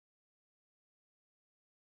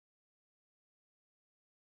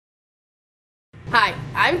Hi,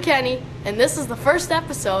 I'm Kenny, and this is the first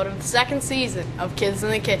episode of the second season of Kids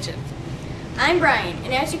in the Kitchen. I'm Brian,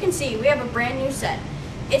 and as you can see, we have a brand new set.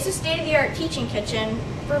 It's a state-of-the-art teaching kitchen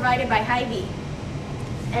provided by Hy-Vee.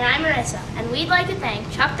 And I'm Marissa, and we'd like to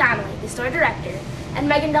thank Chuck Donnelly, the store director, and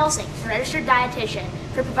Megan Dalsing, the registered dietitian,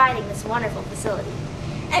 for providing this wonderful facility.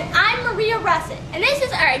 And I'm Maria Russett, and this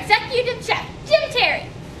is our executive chef, Jim Terry.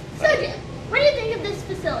 So Jim, what do you think of this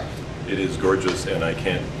facility? It is gorgeous, and I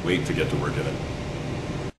can't wait to get to work in it.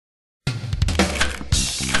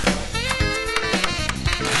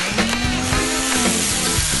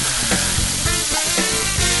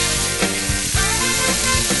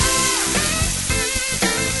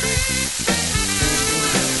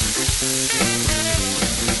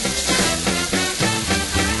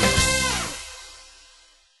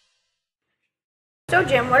 So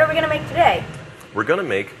Jim, what are we going to make today? We're going to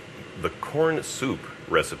make the corn soup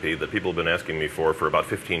recipe that people have been asking me for about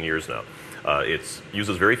 15 years now. It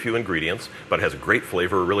uses very few ingredients, but it has a great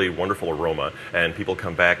flavor, really wonderful aroma, and people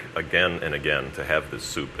come back again and again to have this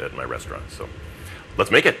soup at my restaurant. So let's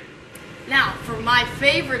make it. Now, for my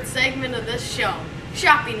favorite segment of this show,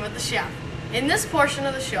 Shopping with the Chef. In this portion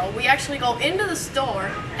of the show, we actually go into the store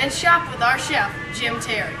and shop with our chef, Jim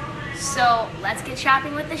Terry. So let's get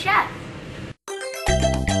shopping with the chef.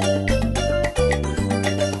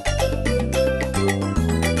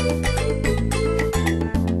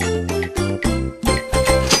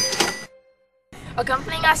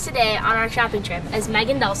 Accompanying us today on our shopping trip is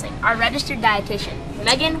Megan Dalsing, our registered dietitian.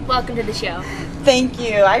 Megan, welcome to the show. Thank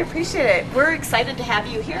you. I appreciate it. We're excited to have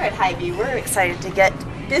you here at Hy-Vee. We're excited to get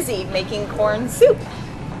busy making corn soup.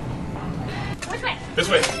 Which way? This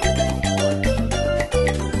way.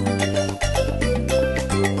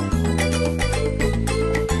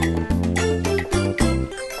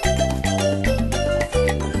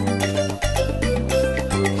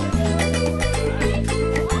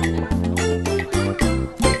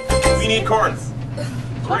 Corn.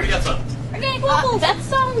 We're gonna get some. That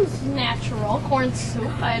sounds natural. Corn soup.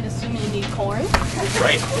 I'd assume you need corn.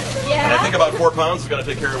 Right. Yeah. And I think about 4 pounds is going to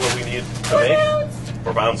take care of what we need to make.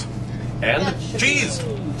 4 pounds. And cheese.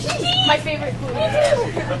 Cheese. My favorite food.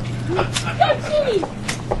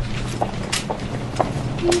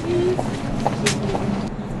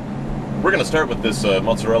 We're going to start with this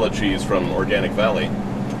mozzarella cheese from Organic Valley.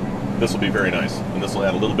 This will be very nice, and this will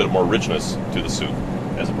add a little bit more richness to the soup,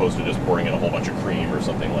 as opposed to just pouring in a whole bunch of cream or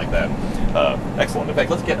something like that. Excellent. In fact,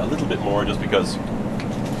 let's get a little bit more just because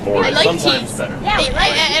more is sometimes cheese. better.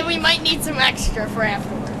 Yeah, And we might need some extra for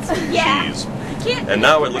afterwards. Yeah. Cheese. And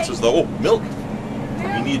now it looks as though, milk.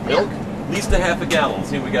 We need milk. At least a half a gallon. Let's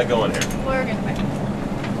see what we got going here. We're gonna make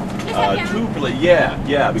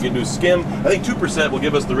Yeah, we can do skim. I think 2% will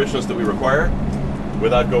give us the richness that we require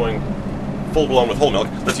without going full-blown with whole milk.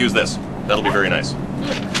 Let's use this. That'll be very nice.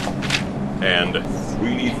 And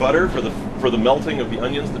we need butter for the melting of the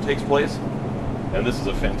onions that takes place. And this is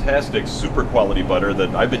a fantastic, super quality butter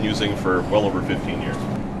that I've been using for well over 15 years.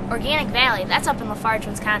 Organic Valley, that's up in Lafarge,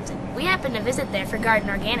 Wisconsin. We happened to visit there for Garden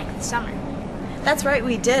Organic this summer. That's right,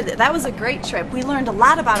 we did. That was a great trip. We learned a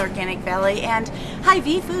lot about Organic Valley, and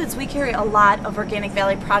Hy-Vee Foods, we carry a lot of Organic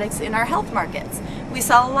Valley products in our health markets. We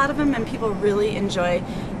sell a lot of them, and people really enjoy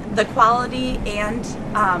the quality and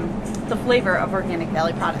the flavor of Organic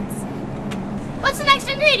Valley products. What's the next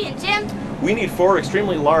ingredient, Jim? We need 4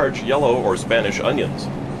 extremely large yellow or Spanish onions.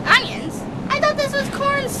 Onions? I thought this was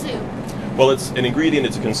corn soup. Well, it's an ingredient,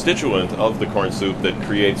 it's a constituent of the corn soup that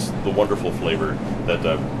creates the wonderful flavor that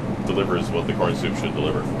delivers what the corn soup should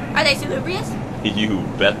deliver. Are they salubrious? You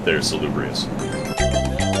bet they're salubrious.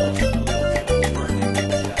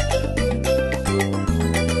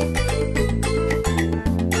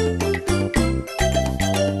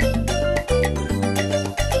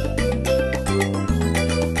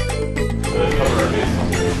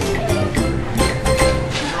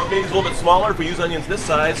 A little bit smaller. If we use onions this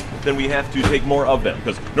size, then we have to take more of them,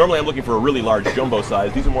 because normally I'm looking for a really large jumbo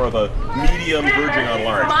size. These are more of a medium verging on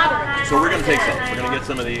large. So we're going to take some. We're going to get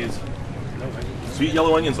some of these sweet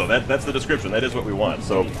yellow onions, though. That's the description. That is what we want.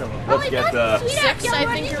 So let's get 6, I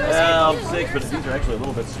think. 6, but these are actually a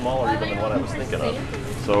little bit smaller even than what I was thinking of.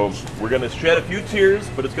 So we're going to shed a few tears,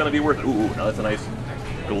 but it's going to be worth it. Ooh, now that's a nice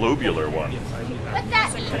globular one. What's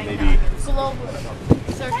that mean? Maybe. Globular.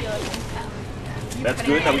 Circular. That's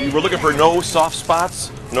good. Now, we're looking for no soft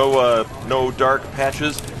spots, no dark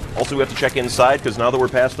patches. Also, we have to check inside, because now that we're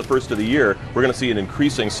past the first of the year, we're going to see an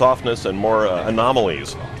increasing softness and more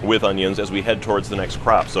anomalies with onions as we head towards the next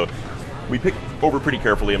crop. So we pick over pretty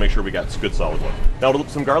carefully and make sure we got good solid ones. Now,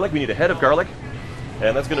 some garlic. We need a head of garlic.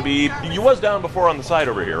 And that's going to be, you was down before on the side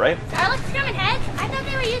over here, right? Garlic's coming heads? I thought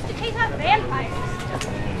they were used to taste these have vampires.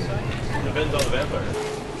 Depends on the vampire.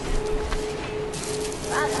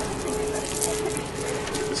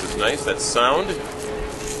 This is nice. That's sound.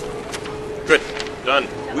 Good. Done.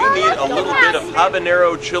 We need a little bit of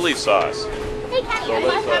habanero chili sauce. Hey, Kenny, So I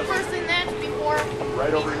let's, My first thing that before.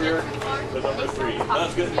 right over here to number 3.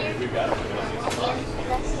 That's good. We've got it.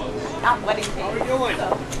 Not wedding cake. How are we doing?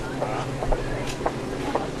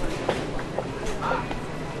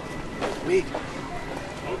 Me.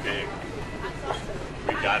 Okay.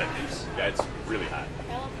 We got it. Yeah, it's really hot.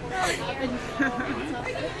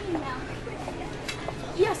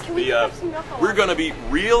 Yes, can we have some milk? We're going to be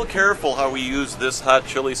real careful how we use this hot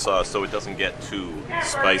chili sauce so it doesn't get too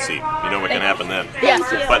spicy. You know what can happen then. Yes.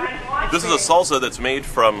 But this is a salsa that's made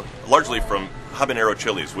largely from habanero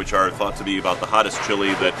chilies, which are thought to be about the hottest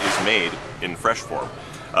chili that is made in fresh form.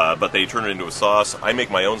 But they turn it into a sauce. I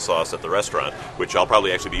make my own sauce at the restaurant, which I'll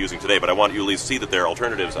probably actually be using today, but I want you to at least see that there are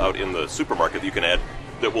alternatives out in the supermarket that you can add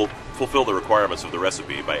that will fulfill the requirements of the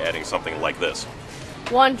recipe by adding something like this.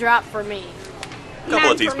 1 drop for me. A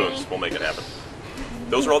couple of teaspoons will make it happen.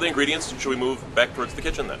 Those are all the ingredients. Should we move back towards the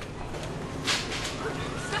kitchen then?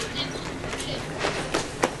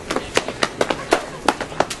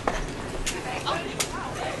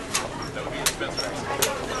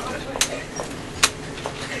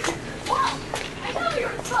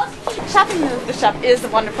 Shopping with the chef is a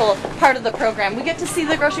wonderful part of the program. We get to see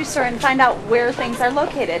the grocery store and find out where things are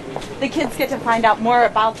located. The kids get to find out more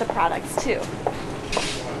about the products too.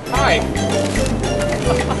 Hi.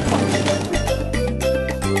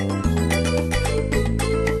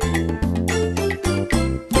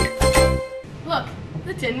 Look,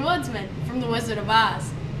 the Tin Woodsman from The Wizard of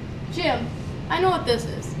Oz. Jim, I know what this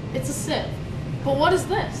is. It's a sieve. But what is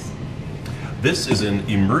this? This is an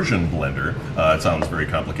immersion blender. It sounds very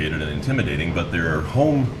complicated and intimidating, but there are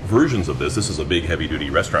home versions of this. This is a big heavy-duty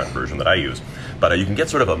restaurant version that I use. But you can get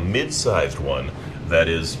sort of a mid-sized one that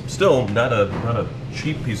is still not a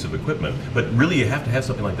cheap piece of equipment, but really you have to have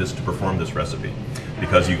something like this to perform this recipe.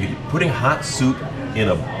 Because putting hot soup in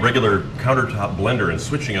a regular countertop blender and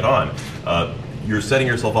switching it on, you're setting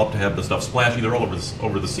yourself up to have the stuff splash either all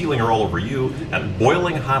over the ceiling or all over you, and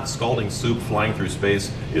boiling hot, scalding soup flying through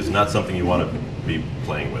space is not something you want to be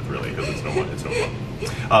playing with, really, because it's no fun.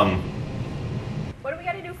 What do we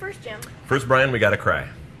got to do first, Jim? First, Brian, we got to cry.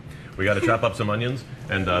 We got to chop up some onions,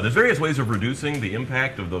 and there's various ways of reducing the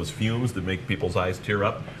impact of those fumes that make people's eyes tear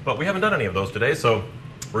up, but we haven't done any of those today, so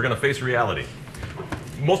we're going to face reality.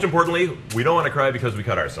 Most importantly, we don't want to cry because we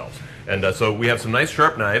cut ourselves. And so we have some nice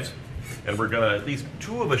sharp knives, and we're going to, at least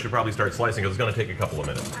 2 of us should probably start slicing because it's going to take a couple of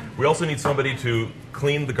minutes. We also need somebody to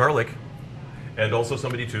clean the garlic, and also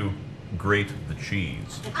somebody to grate the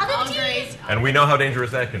cheese. I'll do cheese. And we know how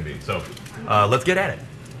dangerous that can be, so let's get at it.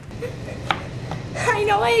 I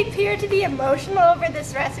know I appear to be emotional over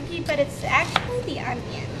this recipe, but it's actually the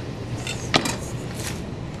onion.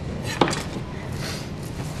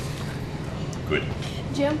 Good.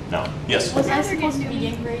 Jim? Now, yes? Was I supposed to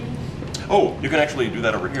begin grading? Oh, you can actually do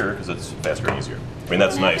that over here because it's faster and easier. I mean,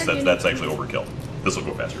 that's nice. That's actually overkill. This will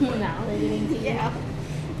go faster. For you. Yeah.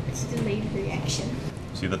 It's delayed reaction.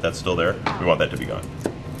 See that that's still there? We want that to be gone.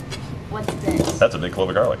 What's this? That's a big clove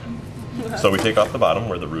of garlic. So we take off the bottom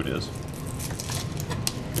where the root is.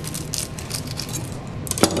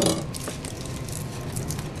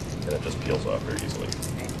 And it just peels off very easily.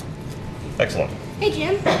 Excellent. Hey,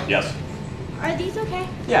 Jim. Yes? Are these okay?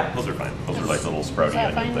 Yeah, those are fine. Those are like little sprouty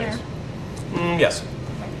onion things. Yes.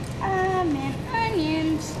 Man,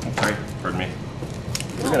 onions. Sorry, pardon me.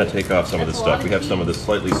 We're going to take off some of this stuff. We have some of this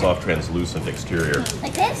slightly soft, translucent exterior.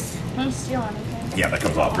 Like this? Don't steal anything. Yeah, that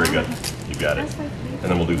comes off very good. You got it. And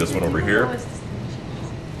then we'll do this one over here.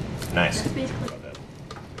 Nice.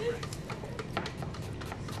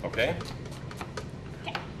 Okay.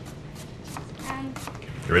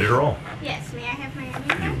 You ready to roll? Yes, may I have my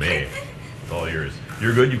onion? You may. It's all yours.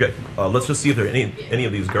 You're good. You got. Let's just see if there any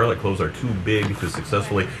of these garlic cloves are too big to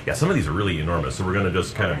successfully. Yeah, some of these are really enormous, so we're going to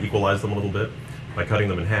just kind of equalize them a little bit by cutting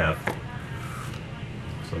them in half.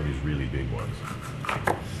 Some of these really big ones.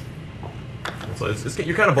 So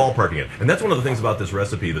you're kind of ballparking it, and that's one of the things about this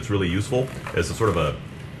recipe that's really useful. It's a sort of a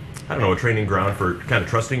training ground for kind of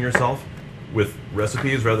trusting yourself with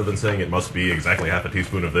recipes rather than saying it must be exactly half a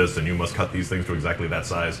teaspoon of this and you must cut these things to exactly that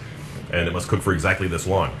size and it must cook for exactly this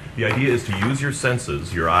long. The idea is to use your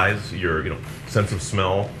senses, your eyes, your sense of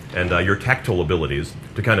smell, and your tactile abilities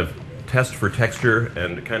to kind of test for texture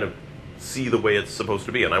and kind of see the way it's supposed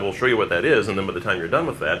to be. And I will show you what that is, and then by the time you're done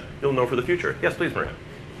with that, you'll know for the future. Yes, please, Maria.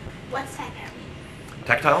 What's that?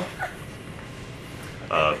 Tactile?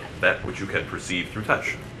 That which you can perceive through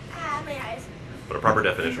touch. My eyes. But a proper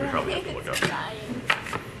definition we probably have to look up.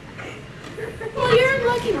 Well, you're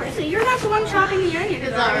lucky, Marissa. You're not the one chopping the onion.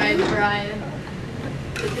 It's alright, Brian.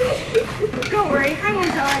 Don't worry, I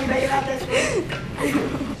won't tell anybody about this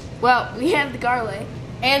one. Well, we have the garlic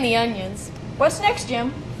and the onions. What's next,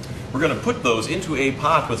 Jim? We're going to put those into a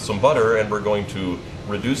pot with some butter, and we're going to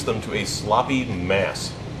reduce them to a sloppy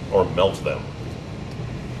mass, or melt them.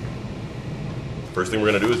 First thing we're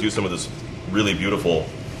going to do is use some of this really beautiful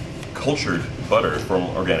cultured butter from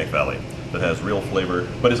Organic Valley that has real flavor,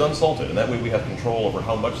 but is unsalted, and that way we have control over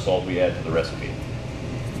how much salt we add to the recipe.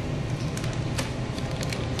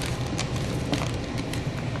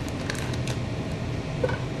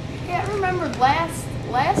 Yeah, I remember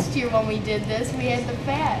last year when we did this, we had the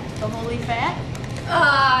fat, the holy fat.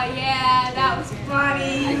 Oh, yeah, that was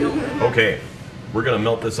funny. Okay, we're going to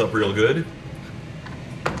melt this up real good.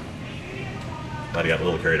 Might have gotten a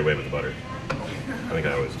little carried away with the butter. I think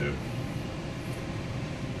I always do.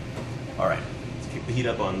 All right, let's keep the heat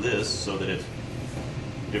up on this so that it's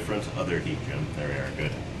different other heat, Jim. There we are,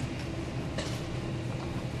 good.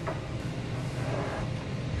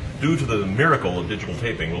 Due to the miracle of digital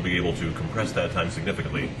taping, we'll be able to compress that time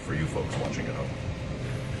significantly for you folks watching at home.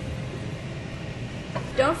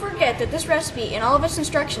 Don't forget that this recipe and all of its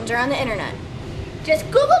instructions are on the internet. Just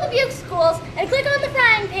Google Dubuque Schools and click on the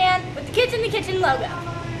frying pan with the Kids in the Kitchen logo.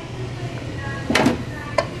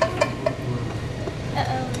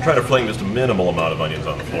 Try to fling just a minimal amount of onions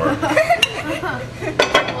on the floor.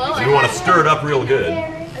 Well, So you want to stir it up real good.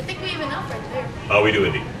 I think we have enough right there. Oh, we do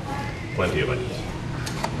indeed. Plenty of onions.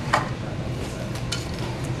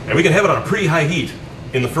 And we can have it on a pretty high heat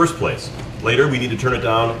in the first place. Later, we need to turn it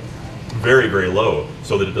down very, very low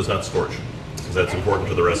so that it does not scorch, because that's important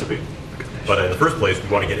to the recipe. But in the first place, we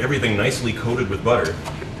want to get everything nicely coated with butter.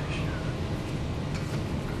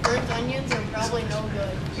 Burnt onions are probably no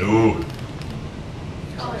good. No.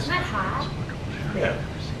 Oh, it's not hot. Yeah.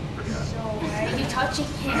 So, are you touching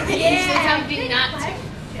him? Yeah. Attempting not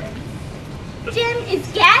to. Jim, is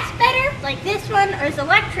gas better, like this one, or is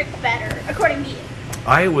electric better, according to you?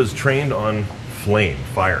 I was trained on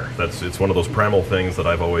fire. It's one of those primal things that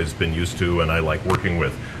I've always been used to and I like working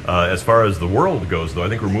with. As far as the world goes, though, I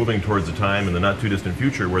think we're moving towards a time in the not too distant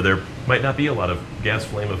future where there might not be a lot of gas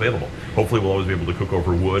flame available. Hopefully we'll always be able to cook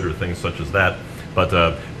over wood or things such as that.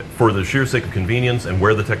 But for the sheer sake of convenience and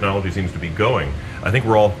where the technology seems to be going, I think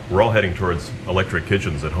we're all heading towards electric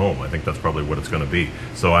kitchens at home. I think that's probably what it's going to be.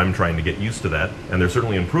 So I'm trying to get used to that, and they're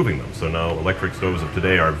certainly improving them. So now electric stoves of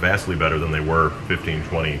today are vastly better than they were 15,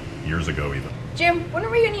 20 years ago even. Jim, when are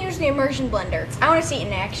we going to use the immersion blender? I want to see it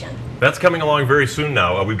in action. That's coming along very soon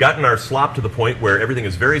now. We've gotten our slop to the point where everything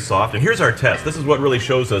is very soft, and here's our test. This is what really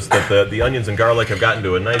shows us that the onions and garlic have gotten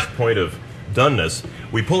to a nice point of doneness.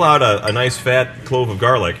 We pull out a nice fat clove of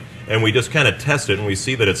garlic, and we just kind of test it, and we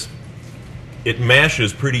see that it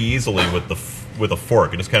mashes pretty easily with a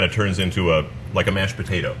fork. It just kind of turns into like a mashed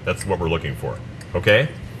potato. That's what we're looking for. Okay?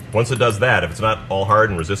 Once it does that, if it's not all hard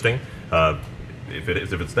and resisting, if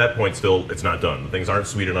it's that point still, it's not done. The things aren't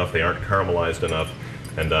sweet enough, they aren't caramelized enough,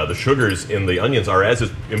 and the sugars in the onions are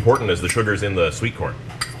as important as the sugars in the sweet corn.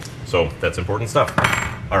 So that's important stuff.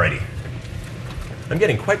 Alrighty. I'm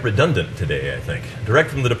getting quite redundant today, I think. Direct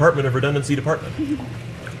from the Department of Redundancy Department.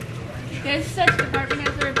 There's such department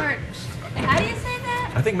as a report. How do you say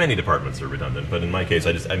that? I think many departments are redundant, but in my case,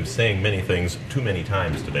 I'm saying many things too many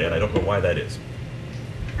times today, and I don't know why that is.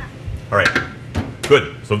 All right,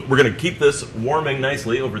 good. So we're going to keep this warming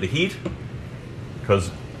nicely over the heat, because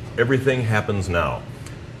everything happens now.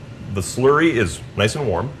 The slurry is nice and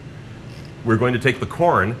warm. We're going to take the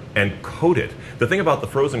corn and coat it. The thing about the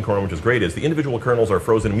frozen corn, which is great, is the individual kernels are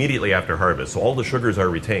frozen immediately after harvest, so all the sugars are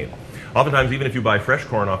retained. Oftentimes, even if you buy fresh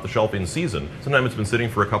corn off the shelf in season, sometimes it's been sitting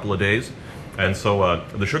for a couple of days, and so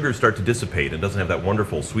the sugars start to dissipate. It doesn't have that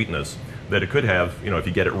wonderful sweetness that it could have, if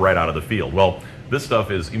you get it right out of the field. Well, this stuff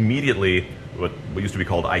is immediately what used to be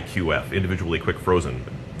called IQF, individually quick frozen,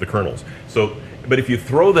 the kernels. So, but if you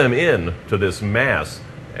throw them in to this mass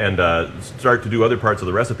and start to do other parts of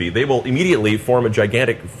the recipe, they will immediately form a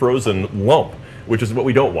gigantic frozen lump, which is what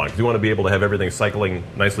we don't want, because we want to be able to have everything cycling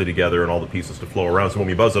nicely together and all the pieces to flow around. So when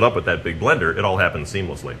we buzz it up with that big blender, it all happens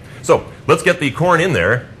seamlessly. So let's get the corn in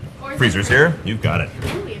there. Freezer's here. You've got it.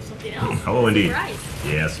 And we have something else. Oh, indeed. Surprise.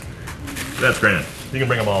 Yes. That's grand. You can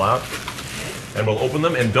bring them all out. And we'll open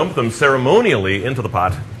them and dump them ceremonially into the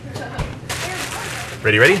pot.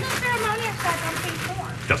 Ready?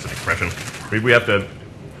 Just an expression. We have to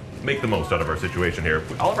make the most out of our situation here.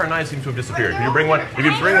 All of our knives seem to have disappeared. Can you bring one? If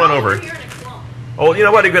you bring one over. Oh, you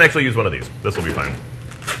know what? You can actually use one of these. This will be fine.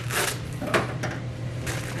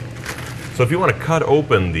 So if you want to cut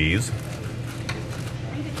open these,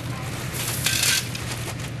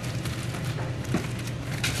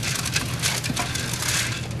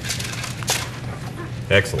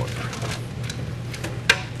 Excellent.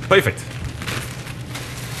 Perfect.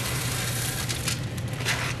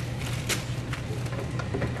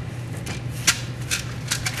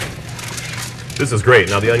 This is great.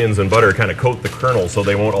 Now the onions and butter kind of coat the kernels so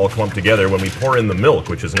they won't all clump together when we pour in the milk,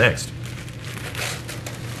 which is next.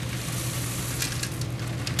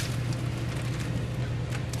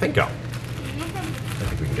 I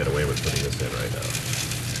think we can get away with putting this in right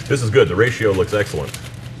now. This is good. The ratio looks excellent.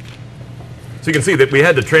 So you can see that we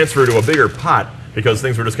had to transfer to a bigger pot because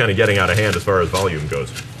things were just kind of getting out of hand as far as volume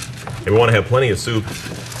goes. And we want to have plenty of soup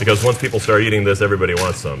because once people start eating this, everybody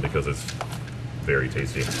wants some because it's very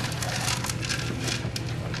tasty.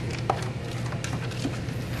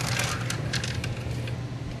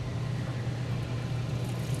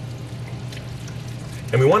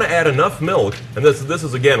 And we want to add enough milk, and this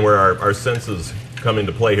is again where our senses come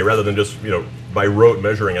into play here, rather than just, by rote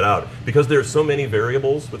measuring it out. Because there's so many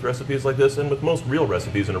variables with recipes like this, and with most real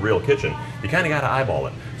recipes in a real kitchen, you kind of got to eyeball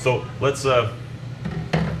it. So let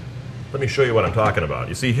me show you what I'm talking about.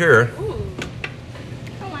 You see here,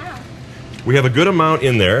 we have a good amount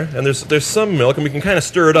in there, and there's some milk, and we can kind of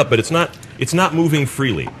stir it up, but it's not moving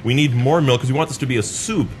freely. We need more milk because we want this to be a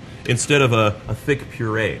soup instead of a thick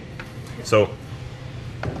puree. So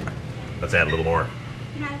let's add a little more.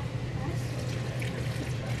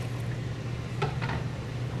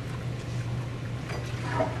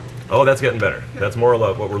 Oh, that's getting better. That's more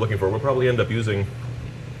like what we're looking for. We'll probably end up using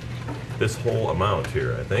this whole amount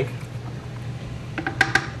here, I think.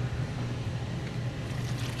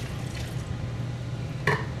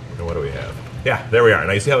 And what do we have? Yeah, there we are.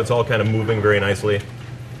 Now you see how it's all kind of moving very nicely?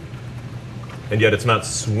 And yet it's not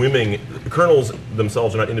swimming. The kernels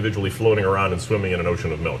themselves are not individually floating around and swimming in an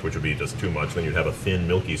ocean of milk, which would be just too much. Then you'd have a thin,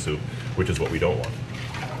 milky soup, which is what we don't want.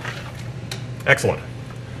 Excellent.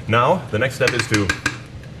 Now, the next step is to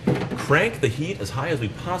crank the heat as high as we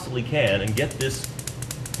possibly can and get this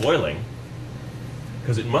boiling,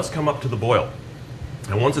 because it must come up to the boil.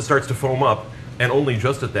 And once it starts to foam up, and only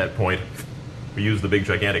just at that point, we use the big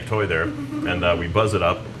gigantic toy there, and we buzz it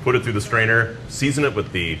up, put it through the strainer, season it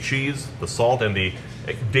with the cheese, the salt, and the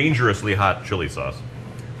dangerously hot chili sauce.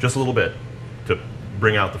 Just a little bit to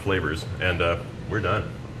bring out the flavors, and we're done.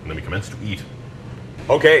 And then we commence to eat.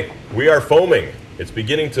 Okay, we are foaming. It's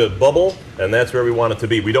beginning to bubble, and that's where we want it to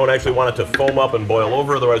be. We don't actually want it to foam up and boil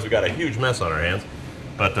over, otherwise we've got a huge mess on our hands.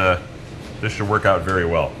 But this should work out very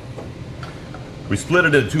well. We split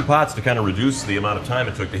it into two pots to kind of reduce the amount of time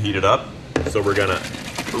it took to heat it up. So we're going to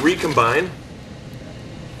recombine,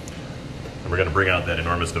 and we're going to bring out that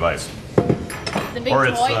enormous device. The big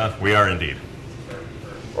toy? We are indeed.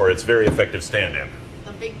 Or its very effective stand-in.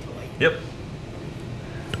 The big toy. Yep.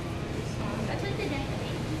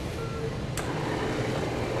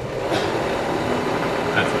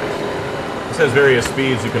 That's nice. This has various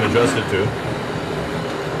speeds you can adjust it to.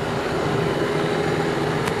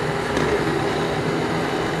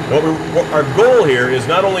 Our goal here is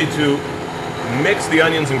not only to mix the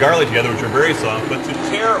onions and garlic together, which are very soft, but to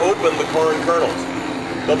tear open the corn kernels.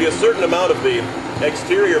 There'll be a certain amount of the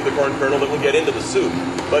exterior of the corn kernel that will get into the soup,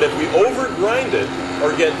 but if we over-grind it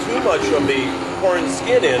or get too much of the corn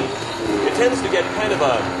skin in, it tends to get kind of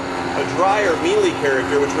a dry or mealy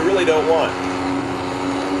character, which we really don't want.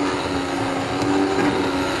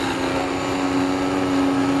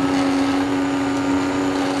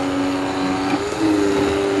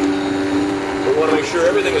 We want to make sure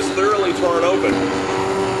everything is thoroughly torn open.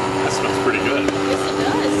 That smells pretty good. Yes, it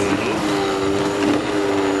does.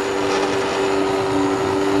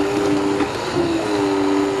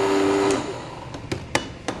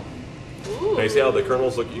 Now you see how the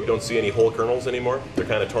kernels look? You don't see any whole kernels anymore. They're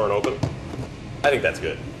kind of torn open. I think that's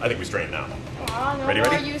good. I think we strain now. Ready?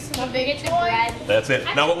 Using the big toy. That's it.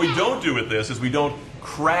 Now what we don't do with this is we don't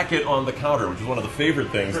crack it on the counter, which is one of the favorite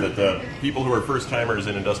things that people who are first-timers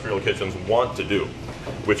in industrial kitchens want to do,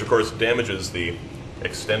 which of course damages the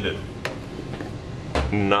extended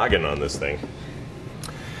noggin on this thing.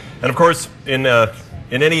 And of course, in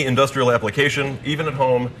any industrial application, even at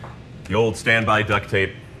home, the old standby duct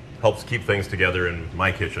tape helps keep things together in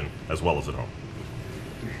my kitchen as well as at home.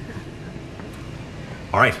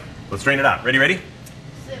 All right, let's strain it out. Ready?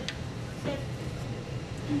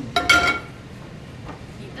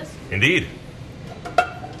 Indeed.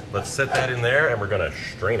 Let's set that in there, and we're going to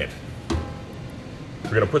strain it.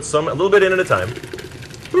 We're going to put a little bit in at a time.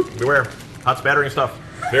 Oop, beware, hot spattering stuff.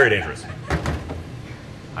 Very dangerous.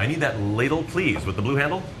 I need that ladle, please, with the blue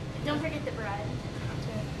handle. Don't forget the bread.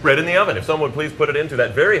 Bread in the oven. If someone would please put it into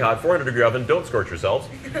that very hot 400-degree oven. Don't scorch yourselves.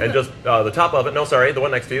 And just the top of it. No, sorry, the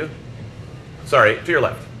one next to you. Sorry, to your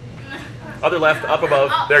left. Other left, up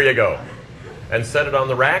above. There you go. and set it on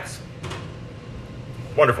the racks.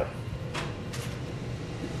 Wonderful.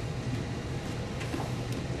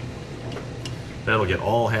 That'll get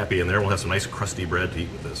all happy in there. We'll have some nice crusty bread to eat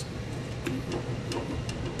with this.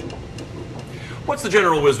 What's the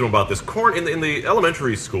general wisdom about this? Corn, in the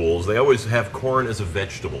elementary schools, they always have corn as a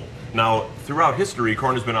vegetable. Now, throughout history,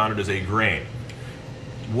 corn has been honored as a grain.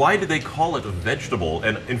 Why did they call it a vegetable?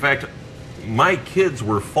 And in fact, my kids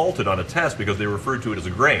were faulted on a test because they referred to it as a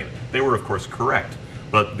grain. They were, of course, correct.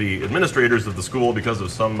 But the administrators of the school, because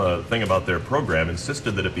of some thing about their program,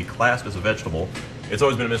 insisted that it be classed as a vegetable. It's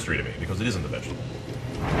always been a mystery to me because it isn't a vegetable.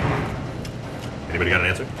 Anybody got an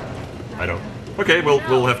answer? I don't. Okay, we'll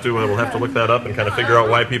have to look that up and kind of figure out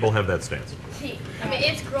why people have that stance. I mean,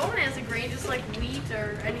 it's grown as a grain just like wheat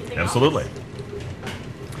or anything Absolutely.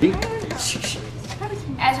 else.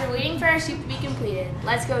 As we're waiting for our soup to be completed,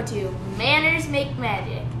 let's go to Manners Make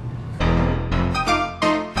Magic.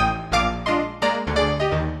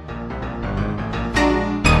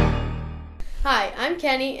 Hi, I'm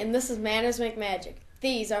Kenny, and this is Manners Make Magic.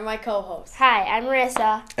 These are my co-hosts. Hi, I'm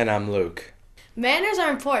Marissa. And I'm Luke. Manners are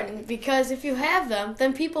important because if you have them,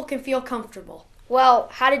 then people can feel comfortable. Well,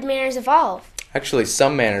 how did manners evolve? Actually,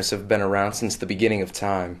 some manners have been around since the beginning of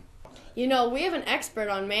time. You know, we have an expert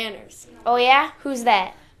on manners. Oh yeah? Who's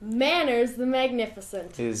that? Manners the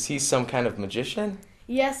Magnificent. Is he some kind of magician?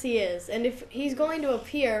 Yes, he is. And if he's going to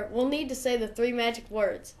appear, we'll need to say the 3 magic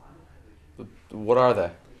words. What are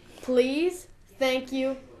they? Please, thank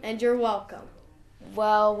you, and you're welcome.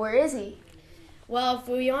 Well, where is he? Well, if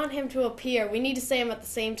we want him to appear, we need to say them at the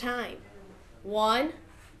same time. 1,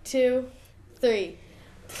 2, 3.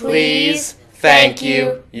 Please, thank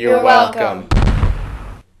you, you're welcome.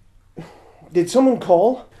 Did someone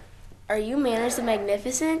call? Are you Manners the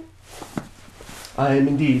Magnificent? I am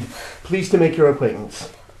indeed. Pleased to make your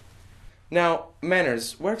acquaintance. Now,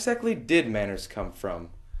 manners, where exactly did manners come from?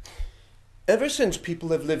 Ever since people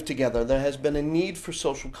have lived together, there has been a need for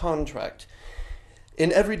social contract.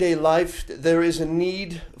 In everyday life, there is a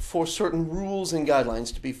need for certain rules and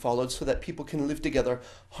guidelines to be followed so that people can live together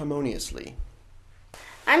harmoniously.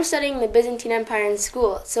 I'm studying the Byzantine Empire in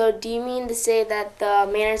school, so do you mean to say that the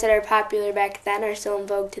manners that are popular back then are still in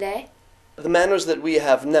vogue today? The manners that we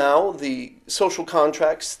have now, the social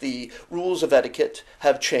contracts, the rules of etiquette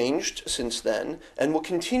have changed since then and will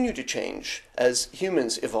continue to change. As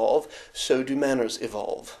humans evolve, so do manners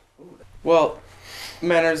evolve. Well,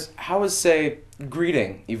 manners, how has, say,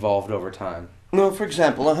 greeting evolved over time? Well, for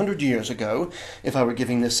example, 100 years ago, if I were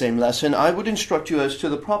giving this same lesson, I would instruct you as to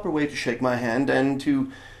the proper way to shake my hand and to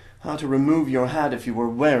how to remove your hat if you were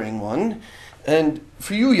wearing one. And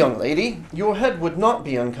for you, young lady, your head would not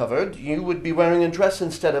be uncovered. You would be wearing a dress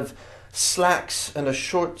instead of slacks and a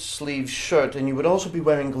short-sleeved shirt, and you would also be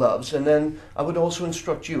wearing gloves. And then I would also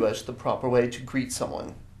instruct you as to the proper way to greet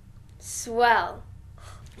someone. Swell.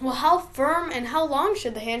 Well, how firm and how long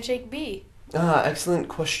should the handshake be? Excellent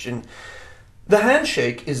question. The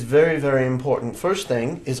handshake is very, very important. First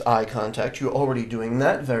thing is eye contact. You're already doing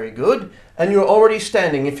that. Very good. And you're already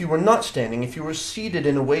standing. If you were not standing, if you were seated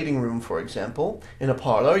in a waiting room, for example, in a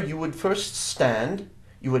parlor, you would first stand,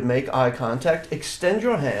 you would make eye contact, extend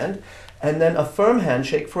your hand, and then a firm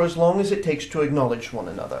handshake for as long as it takes to acknowledge one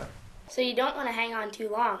another. So you don't want to hang on too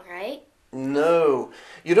long, right? No.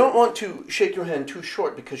 You don't want to shake your hand too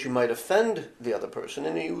short because you might offend the other person,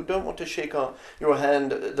 and you don't want to shake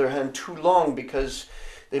their hand too long because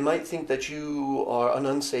they might think that you are an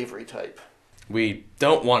unsavory type. We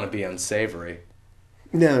don't want to be unsavory.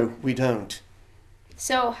 No, we don't.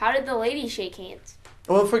 So how did the ladies shake hands?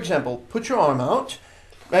 Well, for example, put your arm out.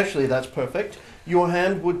 Actually, that's perfect. Your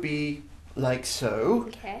hand would be like so.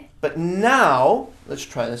 Okay. But now, let's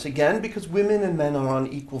try this again because women and men are on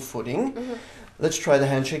equal footing. Mm-hmm. Let's try the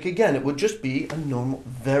handshake again. It would just be a normal,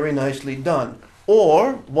 very nicely done.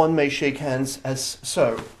 Or one may shake hands as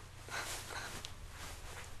so.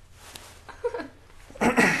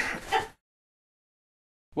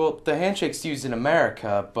 Well, the handshake's used in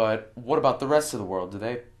America, but what about the rest of the world? Do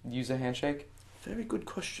they use a handshake? Very good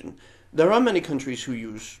question. There are many countries who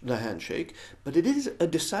use the handshake, but it is a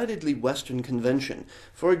decidedly Western convention.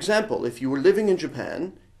 For example, if you were living in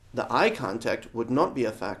Japan, the eye contact would not be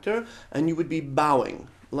a factor, and you would be bowing,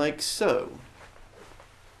 like so.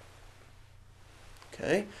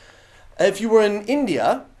 Okay? If you were in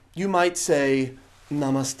India, you might say,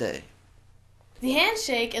 Namaste. The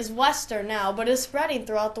handshake is Western now, but is spreading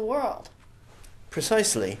throughout the world.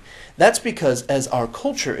 Precisely. That's because as our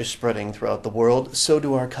culture is spreading throughout the world, so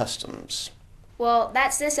do our customs. Well,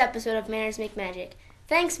 that's this episode of Manners Make Magic.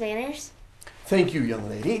 Thanks, Manners. Thank you, young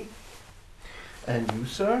lady. And you,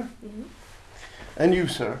 sir? Mm-hmm. And you,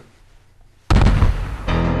 sir.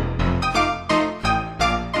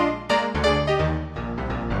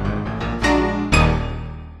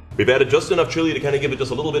 We've added just enough chili to kind of give it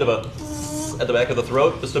just a little bit of a at the back of the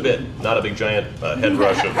throat, just a bit, not a big giant head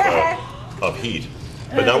rush of heat.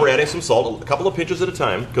 But now we're adding some salt, a couple of pinches at a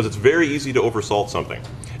time, because it's very easy to oversalt something.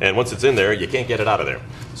 And once it's in there, you can't get it out of there.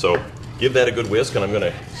 So give that a good whisk, and I'm going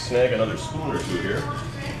to snag another spoon or two here.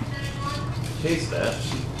 Taste that.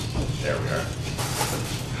 There we are.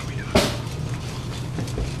 How we doing?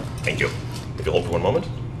 Thank you. If you'll hold for one moment.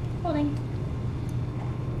 Holding.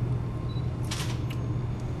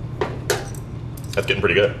 That's getting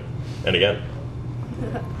pretty good. And again.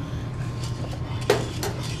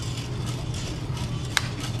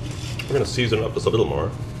 We're going to season it up just a little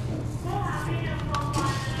more.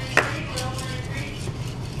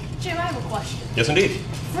 Jim, I have a question. Yes, indeed.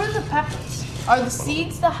 For the peppers, are the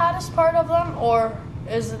seeds the hottest part of them, or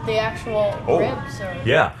is it the actual ribs? Or?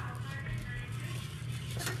 Yeah.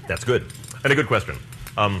 That's good. And a good question.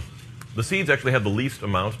 The seeds actually have the least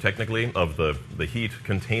amount, technically, of the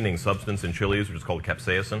heat-containing substance in chilies, which is called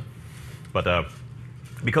capsaicin. But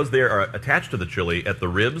because they are attached to the chili at the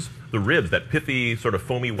ribs, that pithy, sort of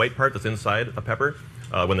foamy white part that's inside a pepper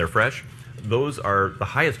when they're fresh, those are the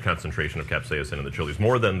highest concentration of capsaicin in the chilies,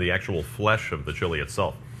 more than the actual flesh of the chili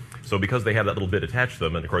itself. So because they have that little bit attached to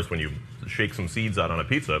them, and of course when you shake some seeds out on a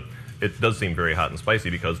pizza, it does seem very hot and spicy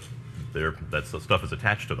because that stuff is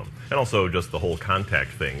attached to them. And also just the whole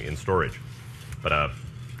contact thing in storage. But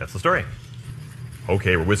that's the story.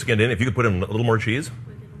 Okay, we're whisking it in. If you could put in a little more cheese.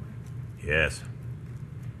 Yes.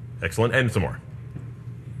 Excellent. And some more.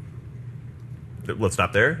 Let's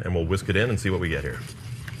stop there, and we'll whisk it in and see what we get here.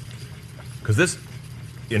 Because this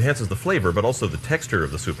enhances the flavor, but also the texture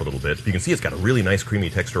of the soup a little bit. You can see it's got a really nice creamy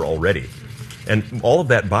texture already. And all of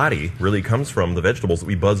that body really comes from the vegetables that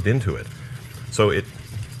we buzzed into it. So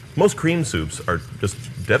most cream soups are just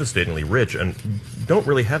devastatingly rich and don't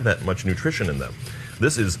really have that much nutrition in them.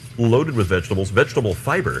 This is loaded with vegetables, vegetable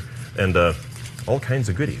fiber, and all kinds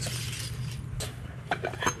of goodies.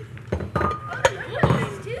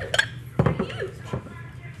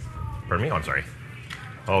 Pardon me? Oh, I'm sorry.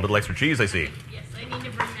 Oh, a little extra cheese, I see. Yes, I need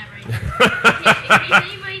to bring that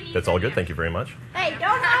right now. That's all good. Thank you very much. Hey,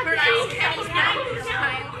 don't knock the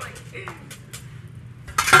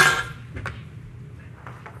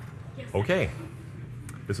Okay.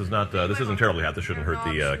 This isn't terribly hot. This shouldn't hurt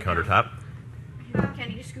the countertop.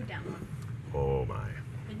 Kenny, just scoot down. Oh my.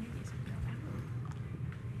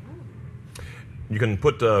 You can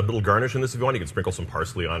put a little garnish in this if you want. You can sprinkle some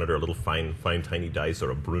parsley on it, or a little fine tiny dice,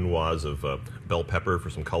 or a brunoise of bell pepper for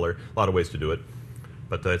some color. A lot of ways to do it.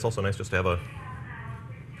 But it's also nice just to have a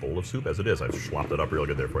bowl of soup as it is. I've slopped it up real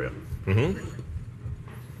good there for you. Mm-hmm.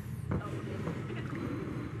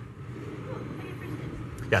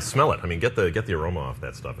 Yeah, smell it. I mean, get the aroma off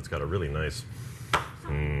that stuff. It's got a really nice.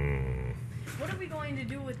 What are we going to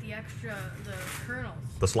do with the kernels?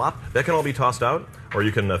 The slop, that can all be tossed out, or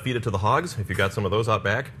you can feed it to the hogs. If you got some of those out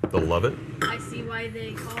back, they'll love it. I see why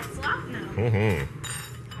they call it slop now. Mm-hmm.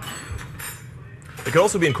 It can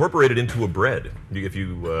also be incorporated into a bread. If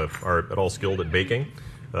you are at all skilled at baking,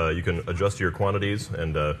 you can adjust your quantities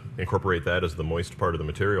and incorporate that as the moist part of the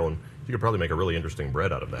material, and you could probably make a really interesting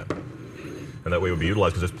bread out of that. And that way it would be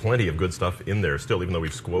utilized because there's plenty of good stuff in there still, even though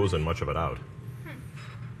we've squozen much of it out.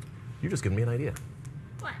 You've just given me an idea.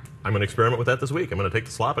 What? I'm going to experiment with that this week. I'm going to take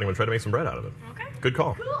the slop and I'm going to try to make some bread out of it. Okay. Good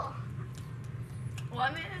call. Cool. Well,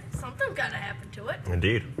 I mean, something's got to happen to it.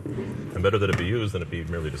 Indeed. And better that it be used than it be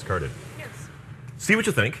merely discarded. Yes. See what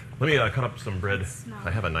you think. Let me cut up some bread.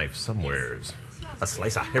 I have a knife somewheres. A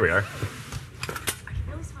slicer. Here we are. I can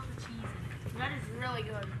really smell the cheese in it. That is really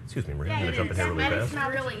good. Excuse me, Maria. I'm going to jump in here really That fast. is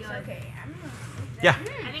really good. Okay, I'm gonna. Yeah.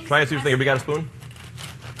 Try it. See what you think. Have we got a spoon?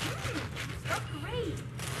 That's great.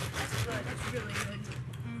 That's good. That's really good.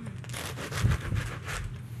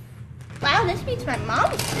 Wow, this beats my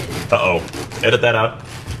mom's food. Uh-oh. Edit that out.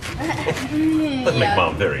 That'd make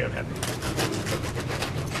Mom very unhappy.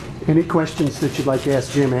 Any questions that you'd like to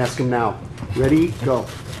ask Jim, ask him now. Ready? Go.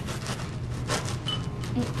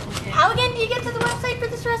 How again do you get to the website for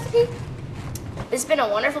this recipe? This has been a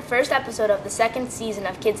wonderful first episode of the second season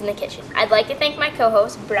of Kids in the Kitchen. I'd like to thank my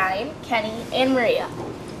co-hosts, Brian, Kenny, and Maria.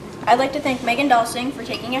 I'd like to thank Megan Dalsing for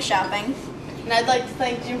taking us shopping. And I'd like to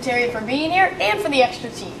thank Jim Terry for being here and for the extra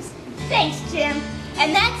cheese. Thanks, Jim.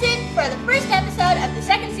 And that's it for the first episode of the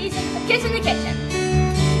second season of Kids in the Kitchen.